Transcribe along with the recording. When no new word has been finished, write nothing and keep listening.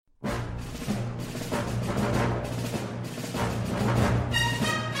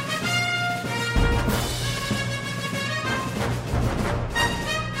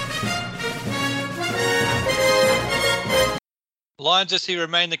Lions SC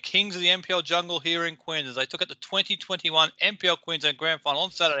remain the kings of the NPL jungle here in Queensland. They took it the 2021 NPL Queensland Grand Final on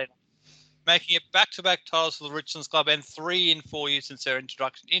Saturday, making it back-to-back titles for the Richlands Club and 3 in 4 years since their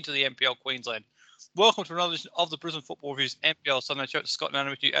introduction into the NPL Queensland. Welcome to another edition of the Brisbane Football Review's NPL Sunday Show. Scott and Adam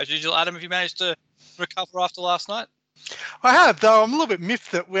with you as usual. Adam, have you managed to recover after last night? I have, though I'm a little bit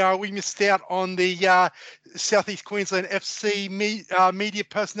miffed that we missed out on the Southeast Queensland FC Media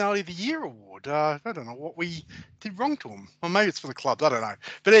Personality of the Year Award. I don't know what we did wrong to them. Or maybe it's for the clubs, I don't know.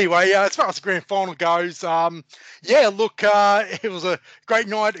 But anyway, as far as the grand final goes, it was a great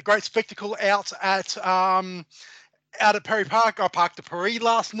night, a great spectacle out at Perry Park. I parked at Paris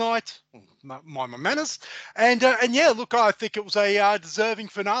last night. My manners. And look, I think it was a deserving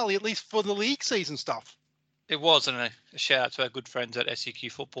finale, at least for the league season stuff. It was, and a shout out to our good friends at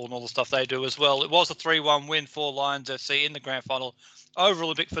SEQ Football and all the stuff they do as well. It was a 3-1 win for Lions FC in the grand final over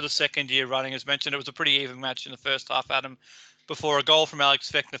Olympic for the second year running. As mentioned, it was a pretty even match in the first half, Adam, before a goal from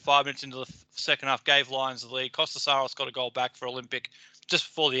Alex Fechner 5 minutes into the second half gave Lions the lead. Costa Saros got a goal back for Olympic just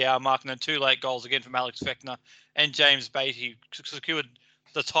before the hour mark, and then 2 late goals again from Alex Fechner and James Beattie secured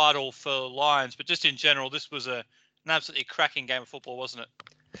the title for Lions. But just in general, this was an absolutely cracking game of football, wasn't it?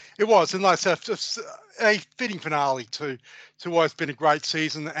 It was, and like I said, a fitting finale to what's been a great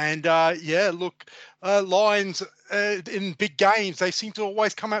season. And Lions in big games, they seem to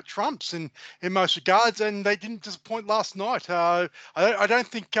always come out trumps in most regards, and they didn't disappoint last night. I don't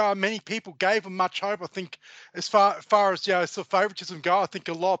think many people gave them much hope. I think as far as sort of favouritism go, I think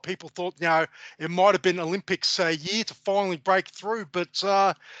a lot of people thought it might have been Olympics year to finally break through, but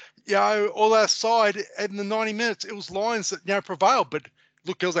all that aside, in the 90 minutes, it was Lions that prevailed, but.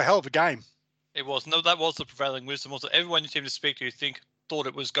 Look, it was a hell of a game. It was. No, that was the prevailing wisdom. Also, everyone you seem to speak to thought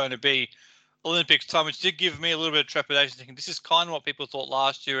it was going to be Olympics time, which did give me a little bit of trepidation, thinking this is kind of what people thought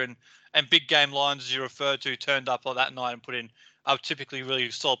last year. And big game Lions, as you referred to, turned up on that night and put in a typically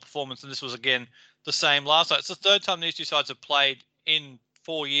really solid performance. And this was, again, the same last night. It's the third time these two sides have played in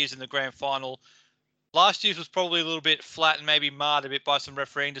 4 years in the grand final. Last year's was probably a little bit flat and maybe marred a bit by some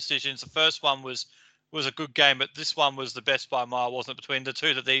refereeing decisions. The first one was a good game, but this one was the best by a mile, wasn't it? Between the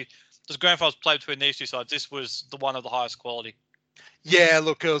two the grand finals played between these two sides, this was the one of the highest quality. Yeah,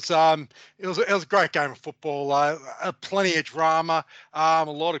 look, it was a great game of football. Plenty of drama, a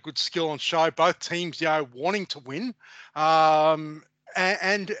lot of good skill on show. Both teams, wanting to win. Look,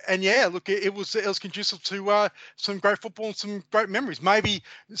 it was conducive to some great football and some great memories. Maybe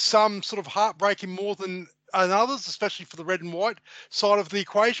some sort of heartbreaking more than others, especially for the red and white side of the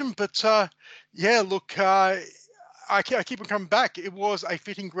equation. But I keep on coming back. It was a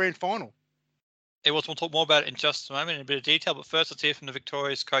fitting grand final. It was. We'll talk more about it in just a moment in a bit of detail. But first, let's hear from the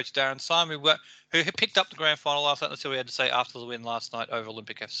Victorious coach, Darren Syme, who picked up the grand final last night. Let's see what he had to say after the win last night over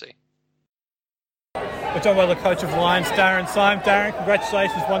Olympic FC. We're talking about the coach of Lions, Darren Syme. Darren,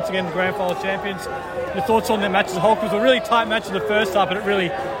 congratulations once again, the grand final champions. Your thoughts on the match as a whole? It was a really tight match in the first half, but it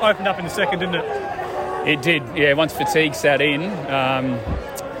really opened up in the second, didn't it? It did, yeah. Once fatigue sat in,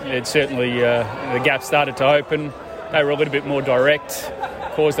 it certainly the gap started to open. They were a little bit more direct,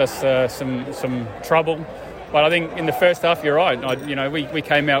 caused us some trouble. But I think in the first half, you're right. We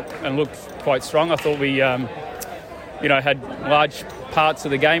came out and looked quite strong. I thought we, had large parts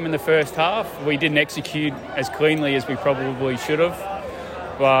of the game in the first half. We didn't execute as cleanly as we probably should have.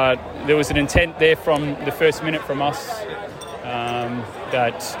 But there was an intent there from the first minute from us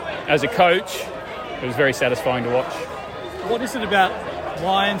that, as a coach, it was very satisfying to watch. What is it about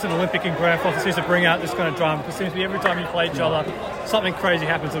Lions and Olympic and grand finals that seems to bring out this kind of drama? Because it seems to be every time you play each other, something crazy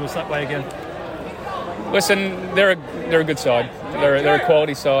happens and it's that way again. Listen, they're a good side. They're a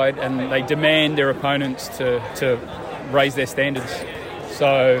quality side, and they demand their opponents to raise their standards.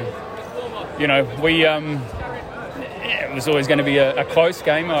 So, it was always going to be a close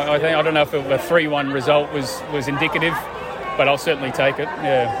game. I think I don't know if a 3-1 result was indicative, but I'll certainly take it.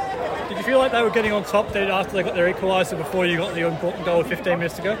 Yeah. Did you feel like they were getting on top there after they got their equaliser before you got the important goal with 15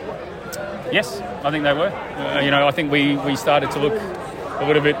 minutes to go? Yes, I think they were. I think we started to look a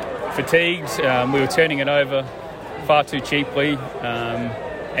little bit fatigued. We were turning it over far too cheaply.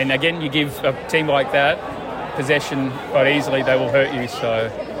 And again, you give a team like that possession quite easily, they will hurt you. So,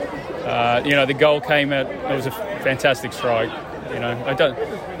 the goal came at, it was a fantastic strike. I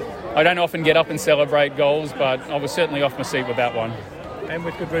don't often get up and celebrate goals, but I was certainly off my seat with that one. And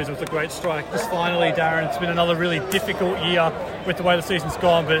with good reason, it was a great strike. Just finally, Darren, it's been another really difficult year with the way the season's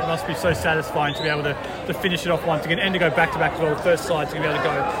gone, but it must be so satisfying to be able to finish it off once again and to go back-to-back as well. The first side's going to be able to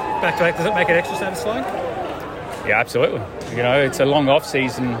go back-to-back. Does it make it extra satisfying? Yeah, absolutely. It's a long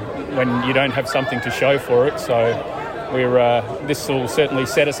off-season when you don't have something to show for it. So this will certainly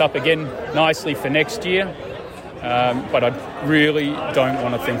set us up again nicely for next year. but I really don't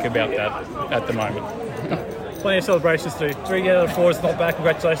want to think about that at the moment. Plenty of celebrations to do. 3 out of 4 is not bad.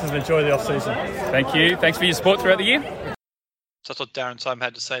 Congratulations and enjoy the off-season. Thank you. Thanks for your support throughout the year. So that's what Darren Simon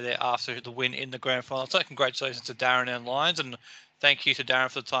had to say there after the win in the grand final. So congratulations to Darren and Lions, and thank you to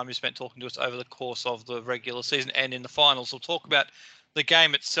Darren for the time you spent talking to us over the course of the regular season and in the finals. We'll talk about the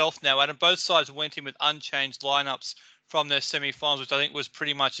game itself now, Adam. Both sides went in with unchanged lineups from their semi-finals, which I think was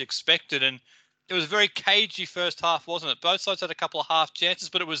pretty much expected. And it was a very cagey first half, wasn't it? Both sides had a couple of half chances,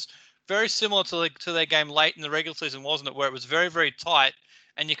 but it was very similar to their game late in the regular season, wasn't it? Where it was very, very tight,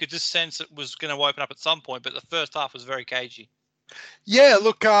 and you could just sense it was going to open up at some point. But the first half was very cagey. Yeah,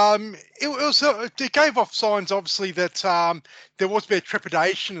 look, it gave off signs, obviously, that there was a bit of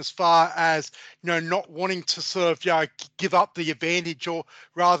trepidation as far as, not wanting to sort of, give up the advantage, or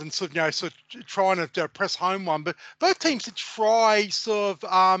rather than sort of trying to press home one. But both teams did try sort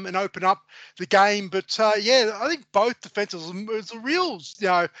of and open up the game. But I think both defenses, it was a real,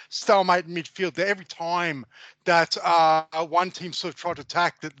 stalemate in midfield there. Every time that one team sort of tried to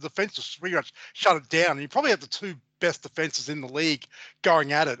attack, the defense just pretty much shut it down. And you probably had the two best defenses in the league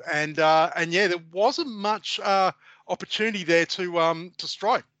going at it, and there wasn't much opportunity there to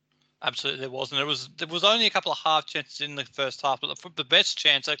strike. Absolutely, there wasn't. There was only a couple of half chances in the first half, but the best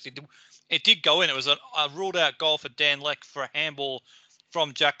chance actually, it did go in. It was a ruled out goal for Dan Leck for a handball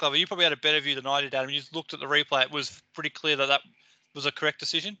from Jack Glover. You probably had a better view than I did, Adam. You just looked at the replay. It was pretty clear that was a correct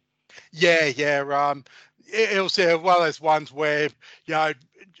decision. Yeah. It was one of those ones where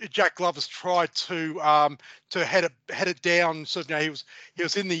Jack Glover's tried to head it down. So he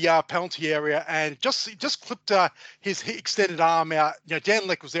was in the penalty area and just clipped his extended arm out. Dan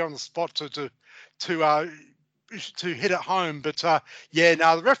Leck was there on the spot to hit it home, but the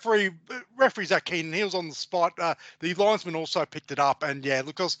referee's that keen, and he was on the spot. The linesman also picked it up, and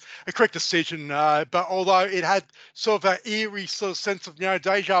look, it was a correct decision. But although it had sort of an eerie sort of sense of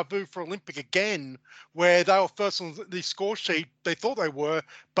deja vu for Olympic again, where they were first on the score sheet, they thought they were,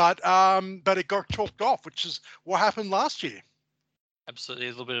 but it got chalked off, which is what happened last year. Absolutely, a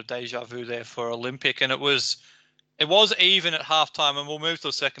little bit of deja vu there for Olympic, and it was even at halftime, and we'll move to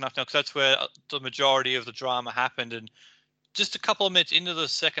the second half now because that's where the majority of the drama happened. And just a couple of minutes into the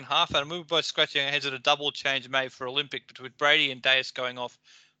second half, and we were both scratching our heads at a double change made for Olympic between Brady and Deus going off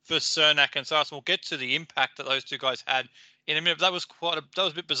for Cernak and Saras. We'll get to the impact that those two guys had in a minute. But that was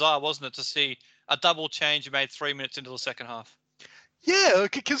a bit bizarre, wasn't it, to see a double change made 3 minutes into the second half? Yeah,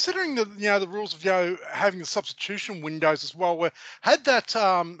 considering the rules of having the substitution windows as well, where had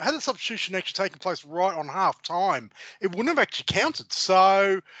the substitution actually taken place right on half time, it wouldn't have actually counted.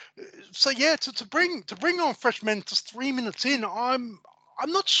 So to bring on fresh men just 3 minutes in, I'm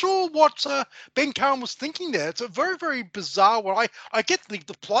not sure what Ben Cohen was thinking there. It's a very, very bizarre one. I get the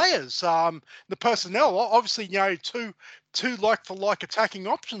players, the personnel, obviously, two like-for-like attacking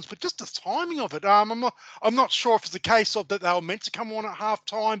options, but just the timing of it. I'm not sure if it's the case of that they were meant to come on at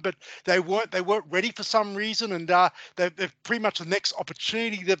halftime, but they weren't ready for some reason, and they've pretty much the next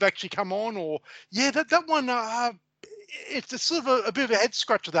opportunity they've actually come on. Or that one, it's sort of a bit of a head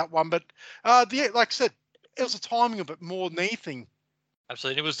scratcher, that one. But like I said, it was the timing of it more than anything.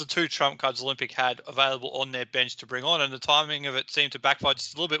 Absolutely. It was the two trump cards Olympic had available on their bench to bring on, and the timing of it seemed to backfire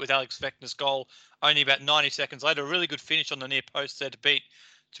just a little bit with Alex Fechner's goal only about 90 seconds later. A really good finish on the near post there to beat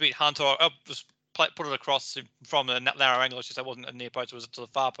Hunter. Just put it across from a narrow angle. It's just that wasn't a near post, it was to the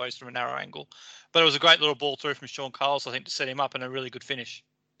far post from a narrow angle. But it was a great little ball through from Sean Carlos, I think, to set him up, and a really good finish.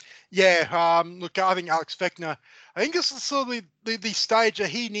 Yeah, look, I think Alex Fechner, I think this is sort of the stage that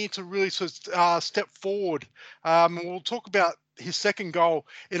he needs to really sort of step forward. We'll talk about his second goal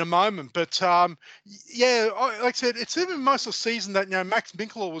in a moment, but like I said, it's even most of the season that Max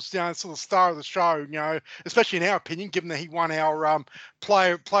Minkler was sort of star of the show, especially in our opinion, given that he won our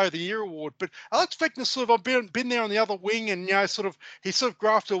player of the year award. But Alex Fechner sort of been there on the other wing, and he sort of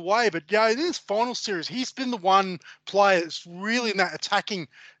grafted away. But in this final series, he's been the one player that's really in that attacking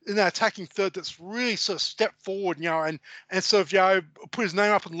third that's really sort of stepped forward, and sort of put his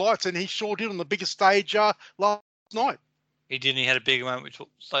name up in lights, and he sure did on the biggest stage last night. He did, and he had a big moment, which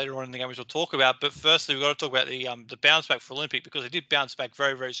later on in the game, which we'll talk about. But firstly, we've got to talk about the bounce back for Olympic, because they did bounce back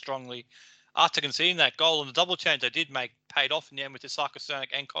very, very strongly after conceding that goal. And the double change they did make paid off in the end with Isaka Cernak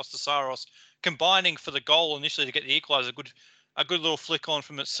and Costa Saros combining for the goal initially to get the equaliser. A good little flick on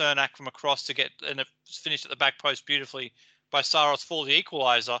from Cernak from across to get, and it was finished at the back post beautifully by Saros for the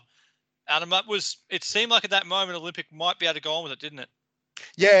equaliser. Adam, it seemed like at that moment Olympic might be able to go on with it, didn't it?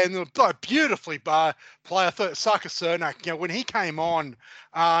 Yeah, and beautifully player. I thought Saka Cernak, when he came on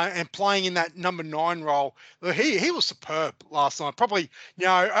and playing in that number 9 role, he was superb last night. Probably,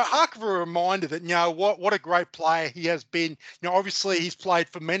 a heck of a reminder that, what a great player he has been. Obviously he's played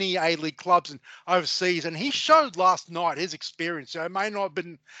for many A-League clubs and overseas, and he showed last night his experience. He may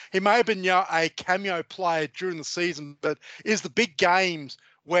have been a cameo player during the season, but is the big games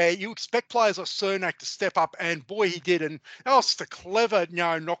where you expect players like Cernak to step up, and boy, he did. And that was just a clever,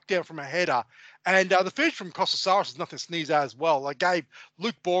 knockdown from a header. And the finish from Kostasaurus is nothing to sneeze at as well. I gave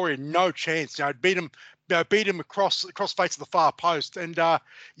Luke Borean no chance. Beat him across face of the far post. And look,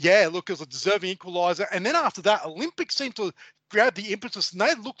 it was a deserving equaliser. And then after that, Olympic seemed to grab the impetus, and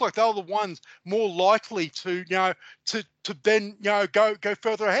they looked like they were the ones more likely to then go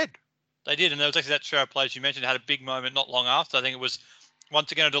further ahead. They did, and there was actually that trio of players you mentioned had a big moment not long after. I think it was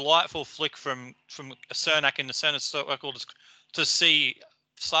once again a delightful flick from Cernak in the centre circle to see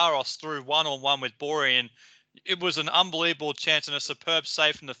Saros through 1-on-1 with Borean. It was an unbelievable chance and a superb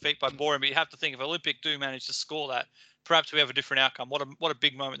save from the feet by Borean. But you have to think if Olympic do manage to score that, perhaps we have a different outcome. What a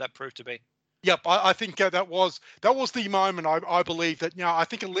big moment that proved to be. Yep, I think that was the moment. I believe that I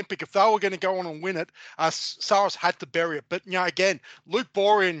think Olympic, if they were going to go on and win it, Saros had to bury it. But again, Luke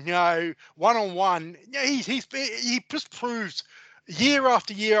Borean, 1-on-1, he just proves year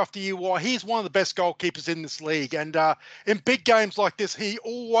after year after year why he's one of the best goalkeepers in this league. And in big games like this, he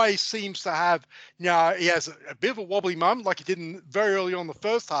always seems to have, he has a bit of a wobbly moment like he did very early on the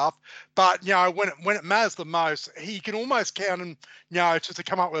first half. But, when it matters the most, he can almost count him, just to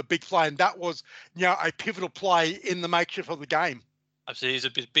come up with a big play. And that was, a pivotal play in the makeshift of the game. Absolutely, he's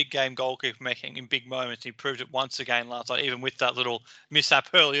a big game goalkeeper making in big moments. He proved it once again last night, even with that little mishap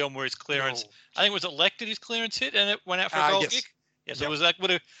early on where his clearance, I think it was elected his clearance hit and it went out for a goal kick. Yeah, so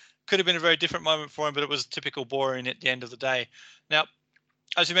it could have been a very different moment for him, but it was typical Borean at the end of the day. Now,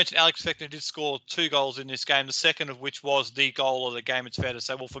 as you mentioned, Alex Fechner did score 2 goals in this game, the second of which was the goal of the game, it's fair to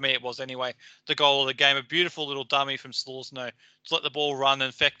say. Well, for me, it was anyway, the goal of the game. A beautiful little dummy from Slorsno to let the ball run,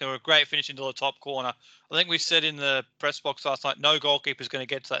 and Fechner, a great finish into the top corner. I think we said in the press box last night, no goalkeeper is going to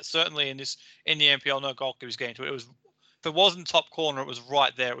get to that. Certainly in the NPL, no goalkeeper is getting to it. If it wasn't top corner, it was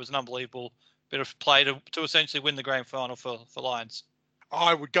right there. It was an unbelievable bit of play to essentially win the grand final for Lions.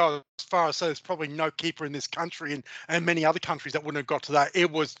 I would go as far as say there's probably no keeper in this country and many other countries that wouldn't have got to that.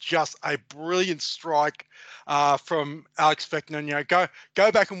 It was just a brilliant strike from Alex Fechner.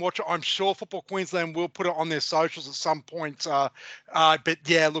 Go back and watch it. I'm sure Football Queensland will put it on their socials at some point. But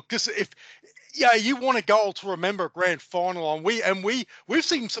yeah, look, you want a goal to remember a grand final, and we've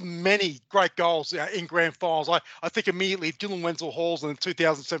seen many great goals in grand finals. I think immediately Dylan Wenzel-Halls in the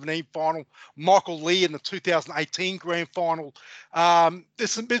 2017 final, Michael Lee in the 2018 grand final.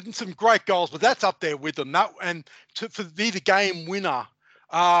 There's been some great goals, but that's up there with them. To be the game winner.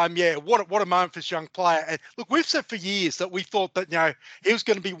 What a moment for this young player. And look, we've said for years that we thought that he was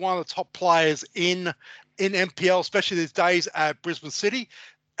going to be one of the top players in NPL, especially these days at Brisbane City.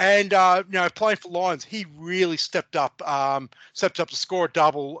 And playing for Lions, he really stepped up to score a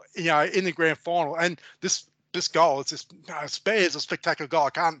double, in the grand final. And this goal, it's a spectacular goal.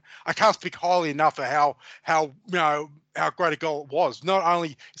 I can't speak highly enough of how great a goal it was, not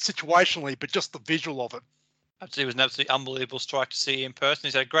only situationally but just the visual of it. Absolutely, it was an absolutely unbelievable strike to see in person.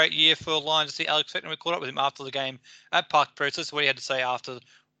 He's had a great year for Lions to see Alex Fechner. We caught up with him after the game at Park Press. That's what he had to say after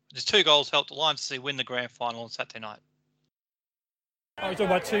his 2 goals helped the Lions to win the grand final on Saturday night. We're talking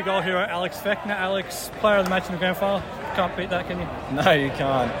about 2-goal hero Alex Fechner. Alex, player of the match in the grand final. Can't beat that, can you? No, you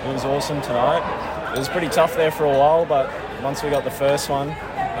can't. It was awesome tonight. It was pretty tough there for a while, but once we got the first one,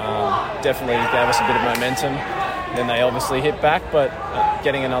 definitely gave us a bit of momentum. Then they obviously hit back, but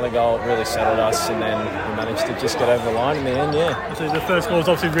getting another goal really settled us, and then we managed to just get over the line in the end, yeah. So the first goal was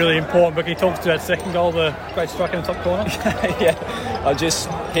obviously really important, but can you talk to that second goal, the great strike in the top corner? Yeah, I just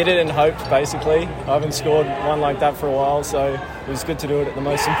hit it and hoped, basically. I haven't scored one like that for a while, so it was good to do it at the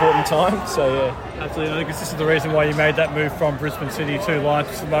most important time, so yeah. Absolutely, I think this is the reason why you made that move from Brisbane City to Lions.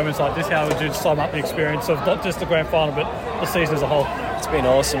 Just moments like this, how would you sum up the experience of not just the grand final, but the season as a whole? It's been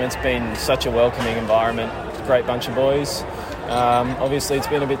awesome. It's been such a welcoming environment. Great bunch of boys. Obviously it's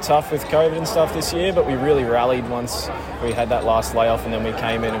been a bit tough with COVID and stuff this year, but we really rallied once we had that last layoff, and then we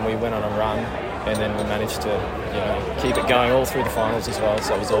came in and we went on a run, and then we managed to keep it going all through the finals as well,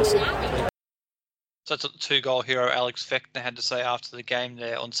 so it was awesome. So that's what the 2-goal hero Alex Fechner had to say after the game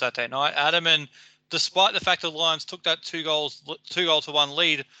there on Saturday night. Adam, and despite the fact the Lions took that 2-goal-to-1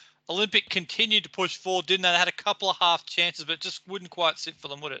 lead, Olympic continued to push forward, didn't they? They had a couple of half chances, but it just wouldn't quite sit for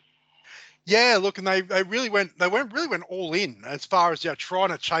them, would it? Yeah, look, and they really went all in as far as trying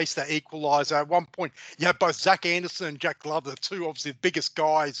to chase that equaliser. At one point, both Zach Anderson and Jack Glover, the two obviously the biggest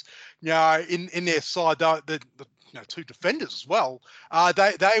guys, in their side, the two defenders as well.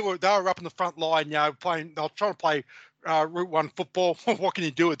 They were up in the front line, playing. They were trying to play Route 1 football. What can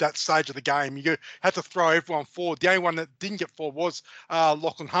you do at that stage of the game? You had to throw everyone forward. The only one that didn't get forward was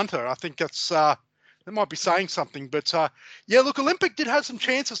Lachlan Hunter. I think that's. That might be saying something, but look, Olympic did have some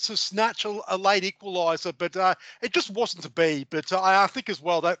chances to snatch a late equaliser, but it just wasn't to be. But I think as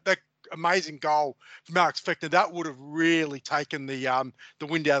well that amazing goal from Alex Fechner, that would have really taken the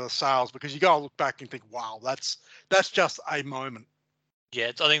wind out of the sails, because you got to look back and think, wow, that's just a moment.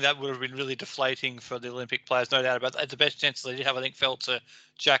 Yeah, I think that would have been really deflating for the Olympic players, no doubt about that. The best chances they did have, I think, fell to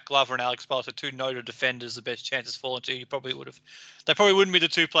Jack Glover and Alex Bowler, two noted defenders. The best chances fallen to. They probably wouldn't be the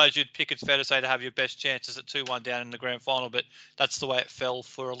two players you'd pick, it's fair to say, to have your best chances at 2-1 down in the grand final, but that's the way it fell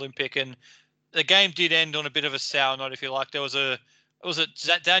for Olympic. And the game did end on a bit of a sour note, if you like. There was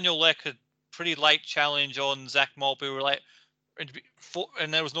Daniel Leck, a pretty late challenge on Zach Maltby,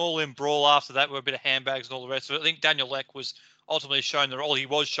 and there was an all-in brawl after that, with a bit of handbags and all the rest of it. I think Daniel Leck was ultimately he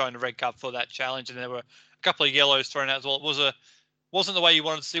was shown the red card for that challenge, and there were a couple of yellows thrown out as well. It wasn't the way you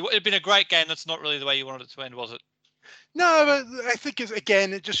wanted to see. It'd been a great game. That's not really the way you wanted it to end, was it? No, but I think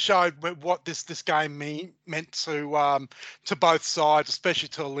it just showed what this game meant to both sides, especially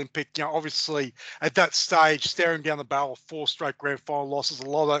to Olympic. Obviously at that stage, staring down the barrel of 4 straight grand final losses. A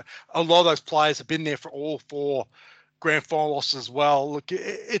lot of those players have been there for all 4 grand final losses as well. Look,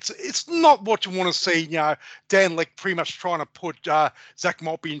 it's not what you want to see. Dan Leck pretty much trying to put Zach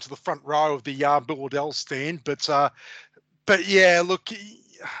Maltby into the front row of the Bill Waddell stand, but yeah, look,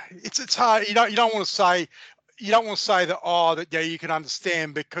 it's hard. You don't want to say. You don't want to say that, you can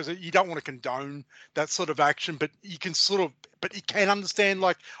understand, because you don't want to condone that sort of action, but you can understand,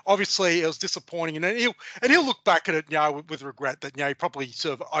 like, obviously it was disappointing, and he'll look back at it, with regret that, he probably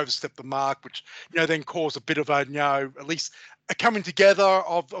sort of overstepped the mark, which, then caused a bit of a, at least a coming together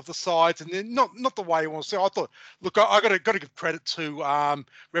of the sides, and then not the way you want to say. I thought, look, I got to give credit to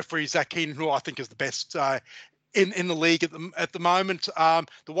referee Zach Keenan, who I think is the best in the league at the moment.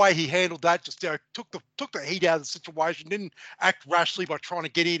 The way he handled that, just took the heat out of the situation, didn't act rashly by trying to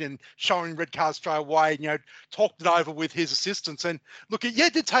get in and showing red cards straight away, talked it over with his assistants. And look,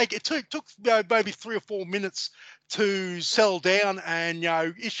 it took maybe 3 or 4 minutes to settle down and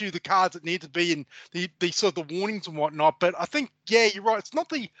issue the cards that need to be, and the sort of the warnings and whatnot. But I think, you're right, it's not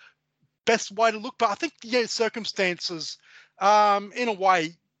the best way to look, but I think circumstances, in a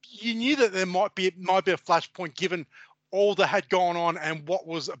way, you knew that there might be a flashpoint given all that had gone on and what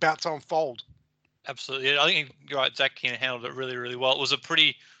was about to unfold. Absolutely. I think you're right. Zach Keenan handled it really, really well. It was a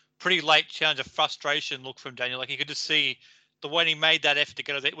pretty late challenge, a frustration look from Daniel. Like, you could just see the way he made that effort to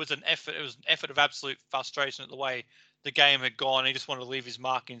get it. It was an effort of absolute frustration at the way the game had gone. He just wanted to leave his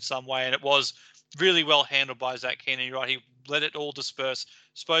mark in some way, and it was really well handled by Zach Keenan. You're right. He let it all disperse,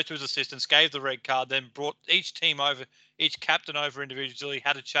 spoke to his assistants, gave the red card, then brought each captain over individually,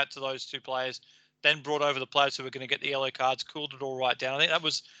 had a chat to those 2 players, then brought over the players who were going to get the yellow cards, cooled it all right down. I think that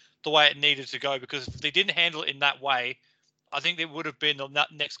was the way it needed to go, because if they didn't handle it in that way, I think it would have been, the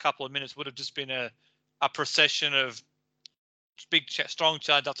next couple of minutes would have just been a procession of strong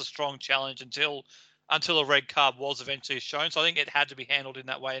challenge after strong challenge until a red card was eventually shown. So I think it had to be handled in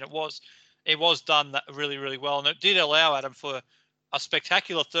that way, and it was done that really, really well. And it did allow Adam for a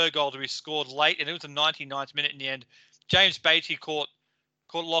spectacular third goal to be scored late, and it was the 99th minute in the end. James Beattie caught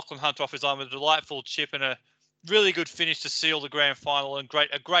Lachlan Hunter off his arm with a delightful chip and a really good finish to seal the grand final, and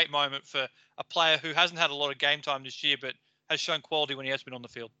a great moment for a player who hasn't had a lot of game time this year, but has shown quality when he has been on the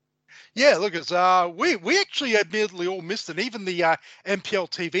field. Yeah, look, it's we actually admittedly all missed it. Even the MPL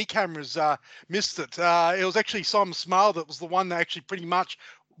TV cameras missed it. It was actually Simon Smale that was the one that actually pretty much,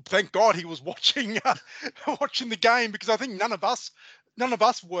 thank God, he was watching watching the game, because I think none of us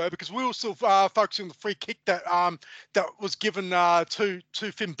were, because we were still focusing on the free kick that was given to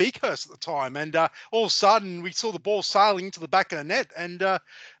Finn Beekhurst at the time, and all of a sudden we saw the ball sailing into the back of the net, and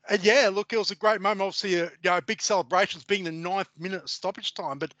yeah, look, it was a great moment. Obviously, big celebrations being the 9th minute stoppage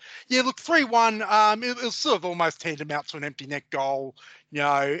time, but yeah, look, 3-1. It was sort of almost tantamount to an empty net goal, in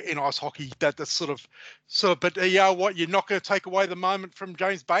ice hockey. That's sort of. But what, you're not going to take away the moment from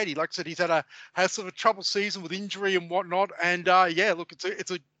James Beattie. Like I said, he's had sort of a troubled season with injury and whatnot, and look,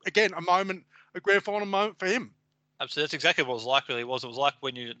 it's again a grand final moment for him. Absolutely, that's exactly what it was like. Really, it was like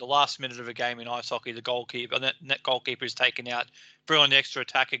when the last minute of a game in ice hockey, the goalkeeper, net goalkeeper is taken out, bring on the extra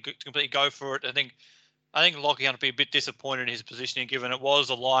attacker to completely go for it. I think Lachie Hunt would be a bit disappointed in his positioning, given it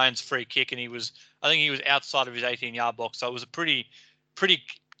was a Lions free kick, and I think he was outside of his 18-yard box, so it was a pretty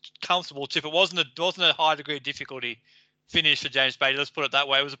comfortable tip. It wasn't a high degree of difficulty finish for James Beattie. Let's put it that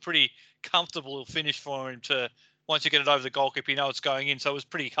way. It was a pretty comfortable finish for him to, once you get it over the goalkeeper, you know it's going in. So it was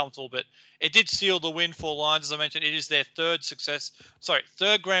pretty comfortable, but it did seal the win for Lions. As I mentioned, it is their third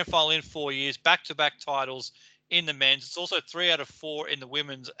grand final in 4 years, back-to-back titles in the men's. It's also 3 out of 4 in the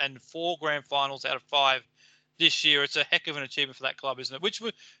women's and 4 grand finals out of 5 this year. It's a heck of an achievement for that club, isn't it? Which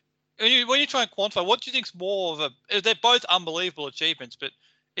would, when you try and quantify, what do you think's more of a? They're both unbelievable achievements, but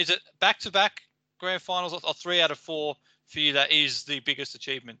is it back-to-back grand finals or 3 out of 4 for you that is the biggest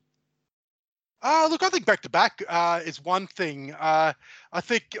achievement? Look, I think back-to-back is one thing. I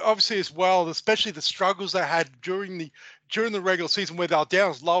think obviously as well, especially the struggles they had during the regular season where they were down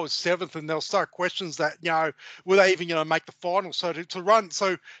as low as 7th, and they'll start questions that, were they even going to make the final? So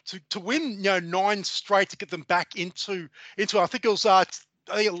to win, 9 straight to get them back into I think it was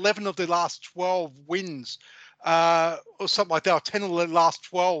 11 of their last 12 wins. Or something like that, or 10 of the last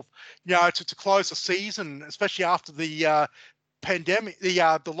 12, to close the season, especially after the pandemic, the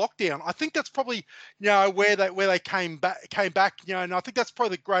lockdown. I think that's probably where they came back, and I think that's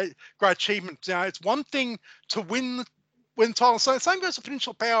probably the great achievement. It's one thing to win titles. So same goes to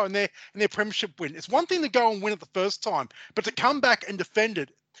Peninsula Power and their premiership win. It's one thing to go and win it the first time, but to come back and defend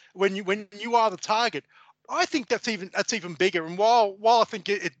it when you are the target, I think that's even bigger. And while I think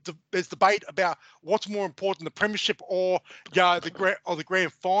there's debate about what's more important, the premiership or the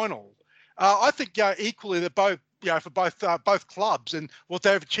grand final, I think equally they're both for both clubs and what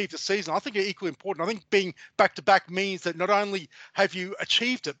they've achieved this season. I think are equally important. I think being back to back means that not only have you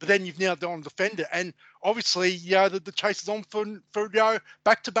achieved it, but then you've now gone and defend it. And obviously, the chase is on for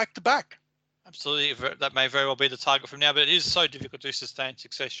back to back. Absolutely, that may very well be the target from now, but it is so difficult to sustain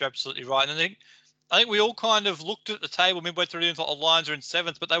success. You're absolutely right, and I think we all kind of looked at the table midway through and thought the Lions are in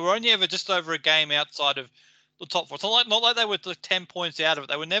 7th, but they were only ever just over a game outside of the top 4. It's not like they were 10 points out of it.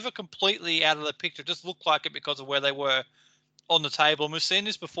 They were never completely out of the picture. It just looked like it because of where they were on the table. And we've seen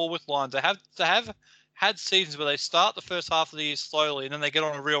this before with Lions. They have had seasons where they start the first half of the year slowly and then they get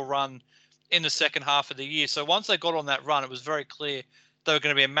on a real run in the second half of the year. So once they got on that run, it was very clear they were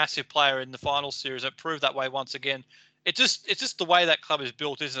going to be a massive player in the final series. It proved that way once again. It's just the way that club is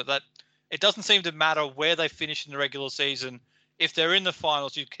built, isn't it? That it doesn't seem to matter where they finish in the regular season. If they're in the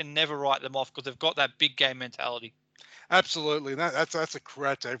finals, you can never write them off because they've got that big game mentality. Absolutely, that's a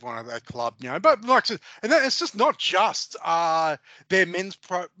credit to everyone at that club, But like I said, and it's just not just their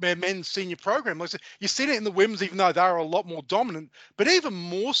men's senior program. Like I said, you see it in the women's, even though they're a lot more dominant. But even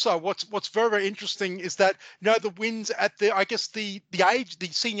more so, what's very, very interesting is that the wins at the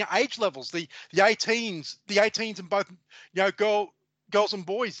senior age levels, the 18s in both girls and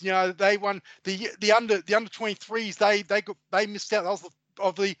boys. They won the under 23s. They missed out. That was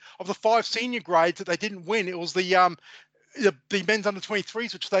of the 5 senior grades that they didn't win. It was the men's under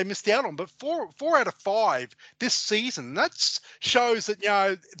 23s which they missed out on. But 4 out of 5 this season. That shows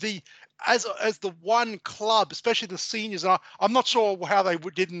that as the one club, especially the seniors. And I'm not sure how they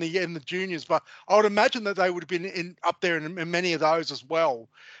did in the juniors, but I would imagine that they would have been up there in many of those as well.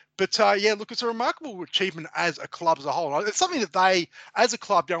 But look, it's a remarkable achievement as a club as a whole. It's something that they, as a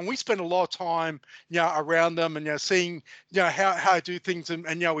club, we spend a lot of time, around them and seeing, how they do things, and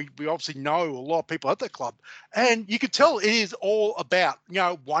we obviously know a lot of people at the club, and you could tell it is all about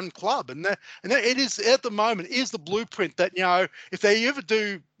one club, and that it is at the moment is the blueprint that if they ever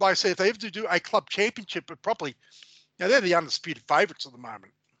do, like I said, if they ever do a club championship, but properly, they're the undisputed favourites at the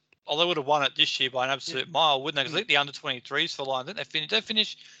moment. Oh, they would have won it this year by an absolute mile, wouldn't they? Because I think the under 23s for Lions, they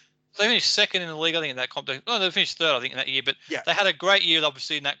finished second in the league, I think, in that competition. No, they finished third, I think, in that year. But they had a great year,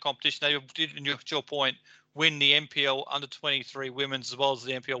 obviously, in that competition. They did, to your point, win the NPL under 23 women's as well as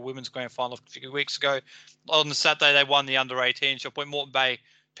the NPL women's grand final a few weeks ago. On the Saturday, they won the under 18. To your point, Moreton Bay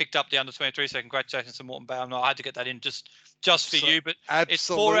picked up the under 23. So congratulations to Moreton Bay. I had to get that in just for you. But It's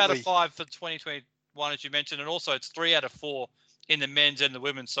 4 out of 5 for 2021, as you mentioned. And also, it's 3 out of 4 in the men's and the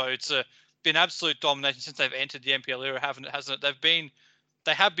women's. So it's been absolute domination since they've entered the NPL era, hasn't it?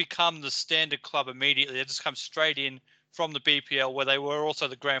 They have become the standard club immediately. They just come straight in from the BPL, where they were also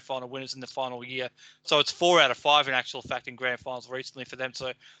the grand final winners in the final year. So it's 4 out of 5 in actual fact in grand finals recently for them.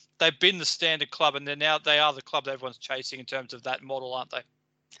 So they've been the standard club, and they are the club that everyone's chasing in terms of that model, aren't they?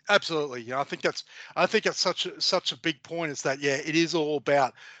 Absolutely. I think that's such a big point, is that it is all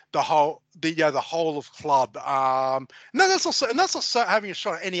about the whole of club. That's also having a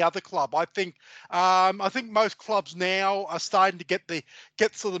shot at any other club. I think most clubs now are starting to get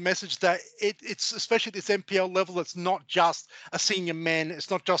sort of the message that it's especially at this NPL level. It's not just a senior men. It's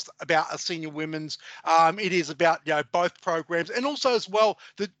not just about a senior women's. It is about both programs, and also as well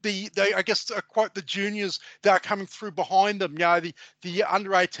the I guess quote the juniors that are coming through behind them. The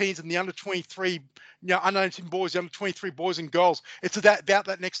under 18s and the under 23. Under 18 boys, the under 23 boys and girls. It's about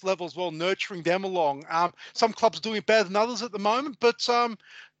that next level as well, nurturing them along. Some clubs are doing it better than others at the moment, but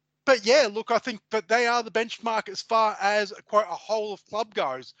yeah, look, I think that they are the benchmark as far as quite a whole of club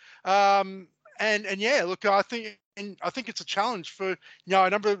goes. And yeah, look, I think it's a challenge for a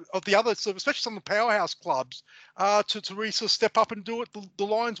number of the others, especially some of the powerhouse clubs, to really sort of step up and do it the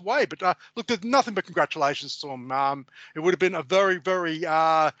Lions way. But look, there's nothing but congratulations to them. It would have been a very, very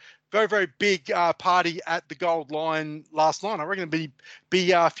very big party at the Gold Lion last night. I reckon there'll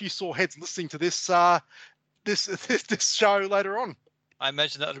be a few sore heads listening to this show later on. I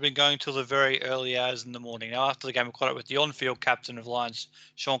imagine that would have been going till the very early hours in the morning. Now, after the game, we caught up with the on-field captain of Lions,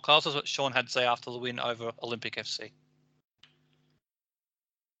 Sean Carlos. That's what Sean had to say after the win over Olympic FC.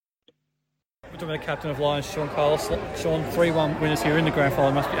 We're talking about the captain of Lions, Sean Carlos. Sean, 3-1 winners here in the grand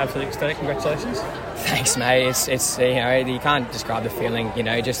final. Must be absolutely ecstatic. Congratulations. Thanks, mate. It's you can't describe the feeling.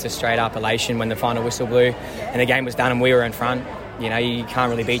 Just a straight up elation when the final whistle blew and the game was done and we were in front. You can't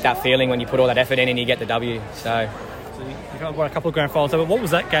really beat that feeling when you put all that effort in and you get the W. So you've won a couple of grand finals, but what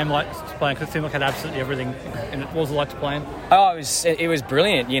was that game like to play in? Because it seemed like it had absolutely everything. And what was it like to play in? Oh, it was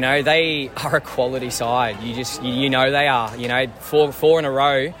brilliant. They are a quality side. You know they are. Four in a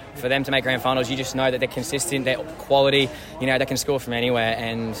row for them to make grand finals. You just know that they're consistent, they're quality. They can score from anywhere,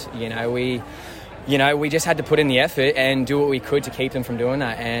 and we just had to put in the effort and do what we could to keep them from doing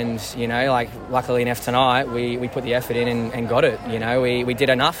that. And luckily enough tonight, we put the effort in and got it. We did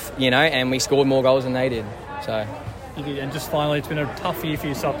enough. And we scored more goals than they did. So. And just finally, it's been a tough year for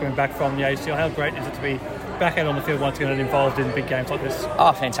yourself coming back from the ACL. How great is it to be back out on the field once again and involved in big games like this?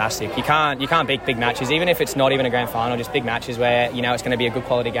 Oh, fantastic. You can't beat big matches, even if it's not even a grand final, just big matches where, it's going to be a good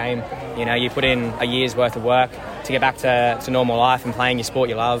quality game. You put in a year's worth of work to get back to normal life and playing your sport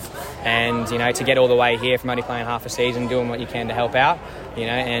you love. And, to get all the way here from only playing half a season, doing what you can to help out,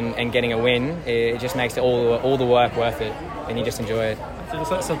 and getting a win, it just makes all the work worth it. And you just enjoy it. So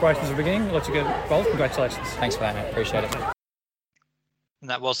the celebrations at the beginning, we'll let you get involved. Congratulations. Thanks for that, mate. Appreciate it. And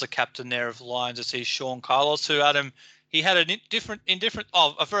that was the captain there of Lions. It's Sean Carlos, who Adam, he had a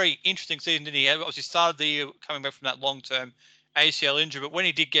very interesting season, didn't he? Obviously started the year coming back from that long-term ACL injury, but when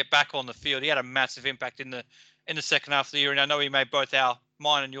he did get back on the field, he had a massive impact in the second half of the year. And I know he made both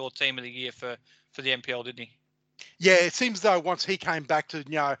mine and your team of the year for the NPL, didn't he? Yeah, it seems though once he came back to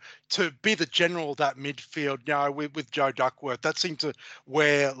to be the general of that midfield, with Joe Duckworth, that seemed to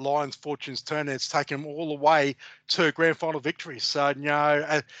where Lions' fortunes turned. It's taken him all the way to grand final victories. So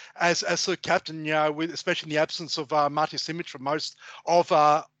as the captain, especially in the absence of Marty Simic for most of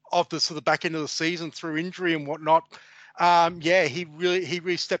the sort of back end of the season through injury and whatnot. He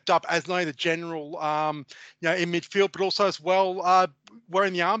really stepped up as not only the general, in midfield, but also as well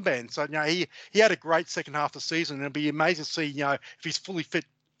wearing the armband. So he had a great second half of the season, and it'll be amazing to see if he's fully fit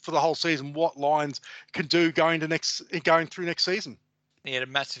for the whole season, what Lions can do going through next season. He had a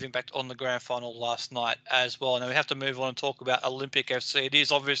massive impact on the grand final last night as well. Now we have to move on and talk about Olympic FC. It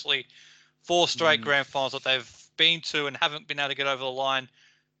is obviously 4 straight grand finals that they've been to and haven't been able to get over the line.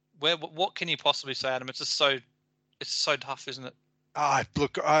 What can you possibly say, Adam? It's just so tough, isn't it?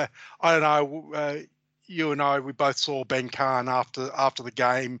 Look, I don't know. You and I, we both saw Ben Kahn after the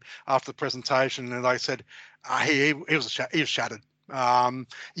game, after the presentation, and they said he was shattered. And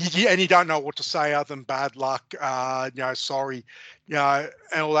you don't know what to say other than bad luck. Sorry, and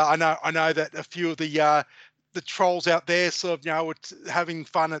all that. I know that a few of the trolls out there sort of having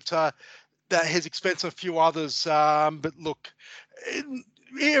fun at that his expense and a few others. But look.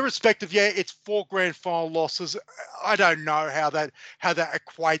 Irrespective, it's 4 grand final losses. I don't know how that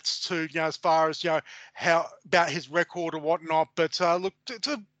equates to as far as how about his record or whatnot. But look,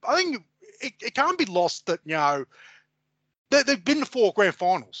 I think it can't be lost that they've been to 4 grand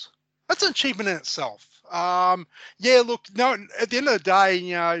finals. That's an achievement in itself. Look, no. At the end of the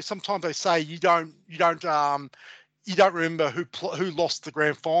day, sometimes they say you don't remember who lost the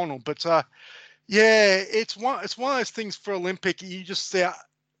grand final, but. It's one of those things for Olympic. You just say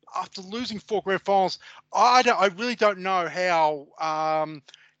after losing 4 grand finals, I really don't know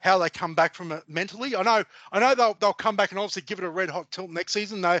how they come back from it mentally. I know they'll come back and obviously give it a red hot tilt next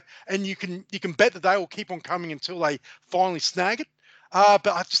season though, and you can bet that they will keep on coming until they finally snag it. But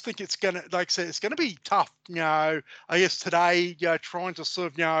I just think it's going to, like I said, it's going to be tough. I guess today, trying to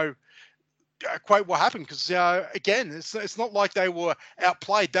sort of, quote what happened because again, it's not like they were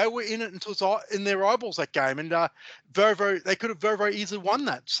outplayed. They were in it until it's in their eyeballs that game, and they could have very easily won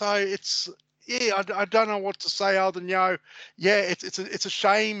that. So it's I don't know what to say other than it's a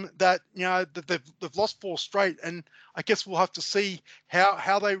shame that that they've lost 4 straight, and I guess we'll have to see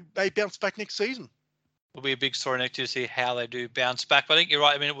how they bounce back next season. Will be a big story next year to see how they do bounce back. But I think you're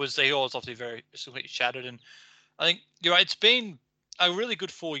right. I mean, it was obviously very shattered, and I think you're right. It's been a really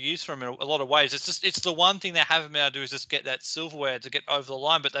good 4 years for them in a lot of ways. It's the one thing they haven't been able to do is just get that silverware to get over the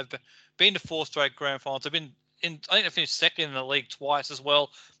line. But they've been to 4 straight grand finals. They've been I think they finished second in the league twice as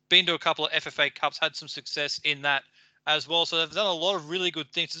well. Been to a couple of FFA Cups, had some success in that as well. So they've done a lot of really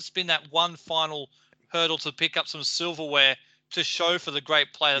good things. It's been that one final hurdle to pick up some silverware to show for the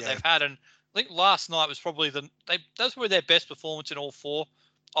great play that they've had. And I think last night was probably those were their best performance in all 4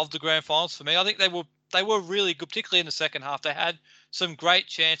 of the grand finals for me. I think they were really good, particularly in the second half. They had some great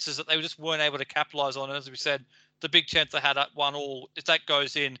chances that they just weren't able to capitalize on. And as we said, the big chance they had at 1-1, if that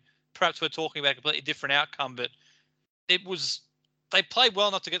goes in, perhaps we're talking about a completely different outcome. But they played well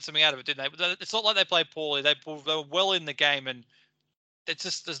enough to get something out of it, didn't they? But it's not like they played poorly. They were well in the game, and it's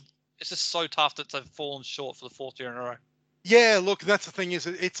just so tough that they've fallen short for the 4th year in a row. Yeah, look, that's the thing is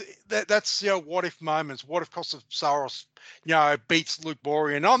that's what if moments. What if Kostasaurus, beats Luke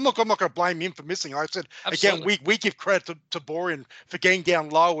Borean? I'm not going to blame him for missing. Like I said, Absolutely. Again, we give credit to Borean for getting down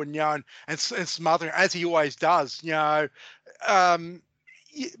low and and smothering as he always does.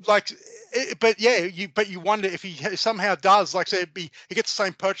 But you wonder if he somehow does, like I said, he gets the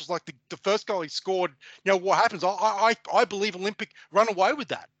same purchase like the first goal he scored. What happens? I believe Olympic run away with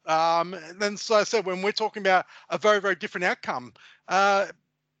that. And then, so I said, when we're talking about a very, very different outcome, not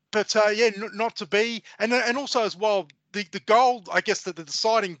to be, and also as well, the goal, I guess the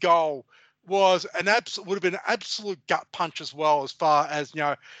deciding goal was would have been an absolute gut punch as well, as far as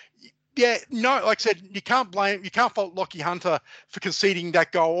like I said, you can't fault Lockie Hunter for conceding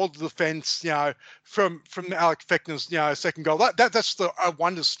that goal or the defence, from Alex Fechner's, second goal. That's a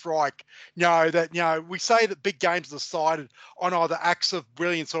wonder strike. That we say that big games are decided on either acts of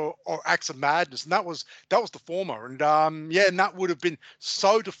brilliance or acts of madness, and that was the former. And and that would have been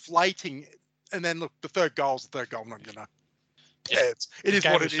so deflating. And then look, the third goal is the third goal. I'm not gonna. Yeah, it is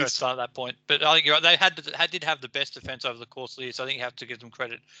what it is. Start at that point, but I think you're right. They did have the best defense over the course of the year, so I think you have to give them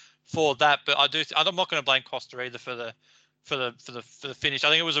credit for that. But I'm not going to blame Costa either for the finish. I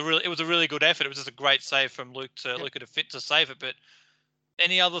think it was a really good effort. It was just a great save from Luke to save it. But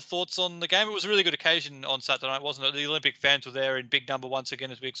any other thoughts on the game? It was a really good occasion on Saturday night, wasn't it? The Olympic fans were there in big number once again,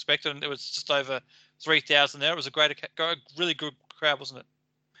 as we expected, and it was just over 3,000 there. It was a really good crowd, wasn't it?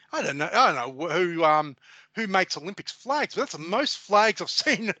 I don't know who makes Olympics flags, but that's the most flags I've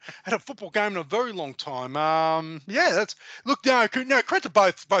seen at a football game in a very long time. Credit to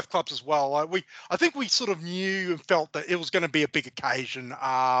both clubs as well. I think we sort of knew and felt that it was going to be a big occasion.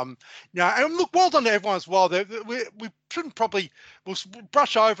 And look, well done to everyone as well. We shouldn't we'll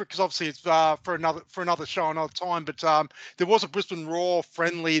brush over it because obviously it's for another show another time. But there was a Brisbane Roar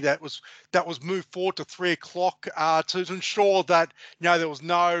friendly that was moved forward to 3:00 to ensure that there was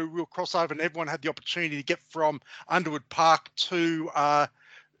no real crossover and everyone had the opportunity to get from Underwood Park to Parc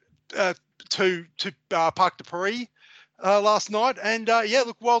de Paris last night. And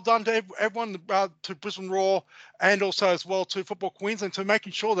look, well done to everyone, to Brisbane Roar, and also as well to Football Queensland, to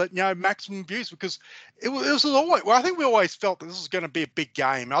making sure that maximum views, because it was always. Well, I think we always felt that this was going to be a big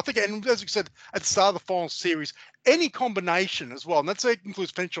game. I think, and as we said at the start of the final series, any combination as well, and that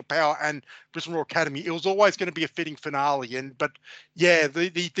includes Financial Power and Brisbane Roar Academy, it was always going to be a fitting finale.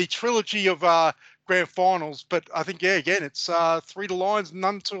 The trilogy of grand finals, but I think again it's 3 to Lions,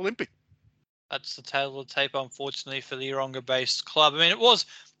 none to Olympic. That's the tail of the tape, unfortunately, for the Yeronga-based club. I mean, it was,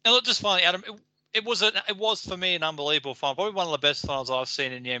 and look, just finally, Adam, it was for me an unbelievable final, probably one of the best finals I've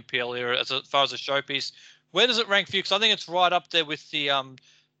seen in the NPL era as far as a showpiece. Where does it rank for you? Because I think it's right up there with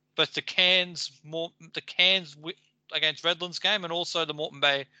both the Cairns against Redlands game and also the Moreton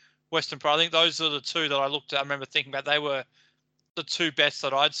Bay Western Pro. I think those are the two that I looked at. I remember thinking about they were the 2 best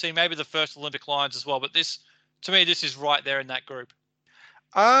that I'd seen. Maybe the first Olympic Lions as well, but this is right there in that group.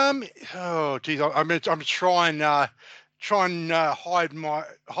 I'm trying hide my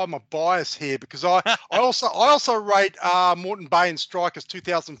bias here, because I also rate Moreton Bay and Strikers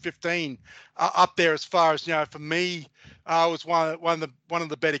 2015 up there, as far as for me was one of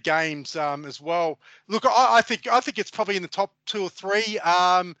the better games as well. Look, I think it's probably in the top 2 or 3.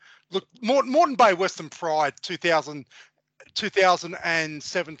 Look, Moreton Bay Western Pride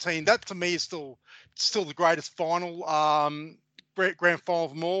 2017. That to me is still the greatest final. grand final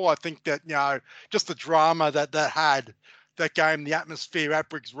of them all. I think that, just the drama that had that game, the atmosphere at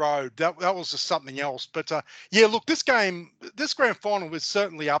Briggs Road, that was just something else. But look, this grand final was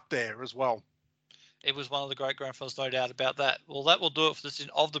certainly up there as well. It was one of the great grand finals, no doubt about that. Well, that will do it for this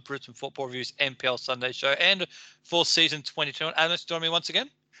edition of the Brisbane Football Reviews NPL Sunday Show and for season 22. Amos, join me once again.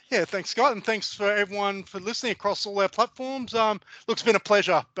 Yeah, thanks, Scott, and thanks for everyone for listening across all our platforms. Look, it's been a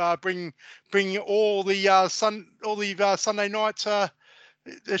pleasure bringing all the Sunday night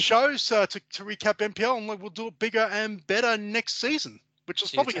shows to recap NPL, and we'll do it bigger and better next season, which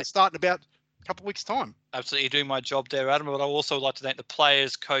is probably going to start in about a couple of weeks' time. Absolutely, you're doing my job there, Adam. But I also like to thank the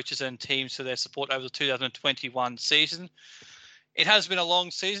players, coaches, and teams for their support over the 2021 season. It has been a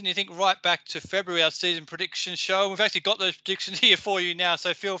long season. You think right back to February, our season prediction show. We've actually got those predictions here for you now,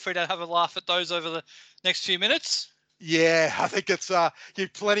 so feel free to have a laugh at those over the next few minutes. Yeah, I think it's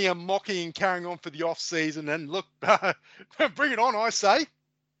you've plenty of mocking and carrying on for the off season. And look, bring it on, I say.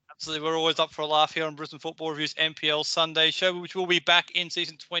 Absolutely, we're always up for a laugh here on Brisbane Football Reviews NPL Sunday Show, which will be back in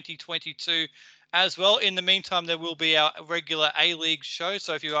season 2022 as well. In the meantime, there will be our regular A-League show,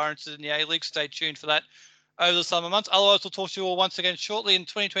 so if you are interested in the A-League, stay tuned for that over the summer months. Otherwise, we'll talk to you all once again shortly in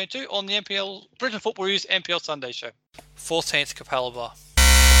 2022 on the Brisbane Football Reviews NPL Sunday Show. 14th Capalaba.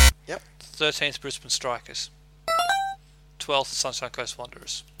 Yep. 13th Brisbane Strikers. 12th Sunshine Coast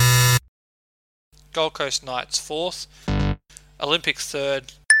Wanderers. Gold Coast Knights 4th. Olympic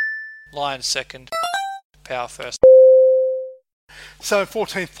 3rd. Lions 2nd. Power 1st. So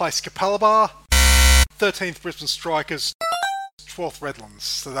 14th place Capalaba. 13th Brisbane Strikers. 12th Redlands.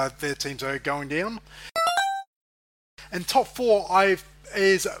 So their teams are going down. And top 4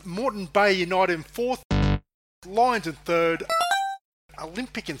 is Moreton Bay United in 4th, Lions in 3rd,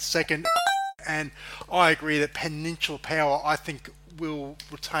 Olympic in 2nd, and I agree that Peninsula Power, I think, will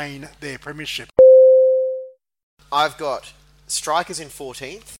retain their premiership. I've got Strikers in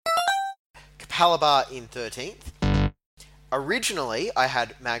 14th, Capalaba in 13th. Originally, I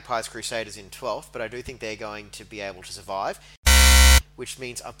had Magpies Crusaders in 12th, but I do think they're going to be able to survive, which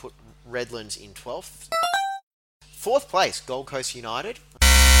means I put Redlands in 12th. 4th place, Gold Coast United.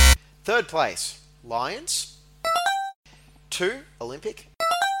 3rd place, Lions. 2, Olympic.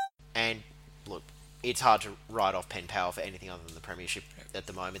 And look, it's hard to write off Penn Power for anything other than the premiership at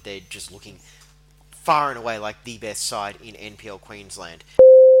the moment. They're just looking far and away like the best side in NPL Queensland.